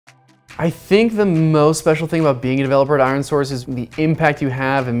I think the most special thing about being a developer at ironSource is the impact you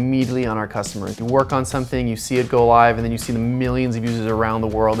have immediately on our customers. You work on something, you see it go live, and then you see the millions of users around the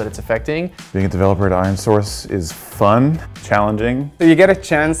world that it's affecting. Being a developer at ironSource is fun, challenging. So you get a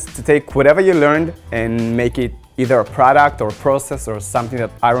chance to take whatever you learned and make it either a product or a process or something that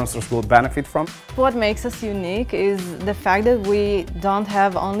ironSource will benefit from. What makes us unique is the fact that we don't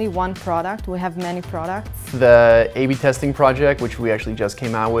have only one product, we have many products. The A/B testing project, which we actually just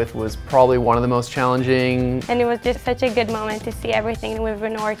came out with, was probably one of the most challenging. And it was just such a good moment to see everything we've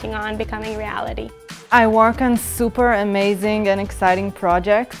been working on becoming reality. I work on super amazing and exciting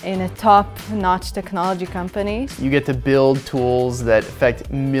projects in a top-notch technology company. You get to build tools that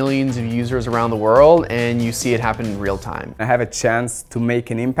affect millions of users around the world, and you see it happen in real time. I have a chance to make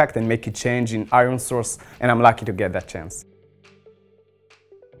an impact and make a change in ironSource, and I'm lucky to get that chance.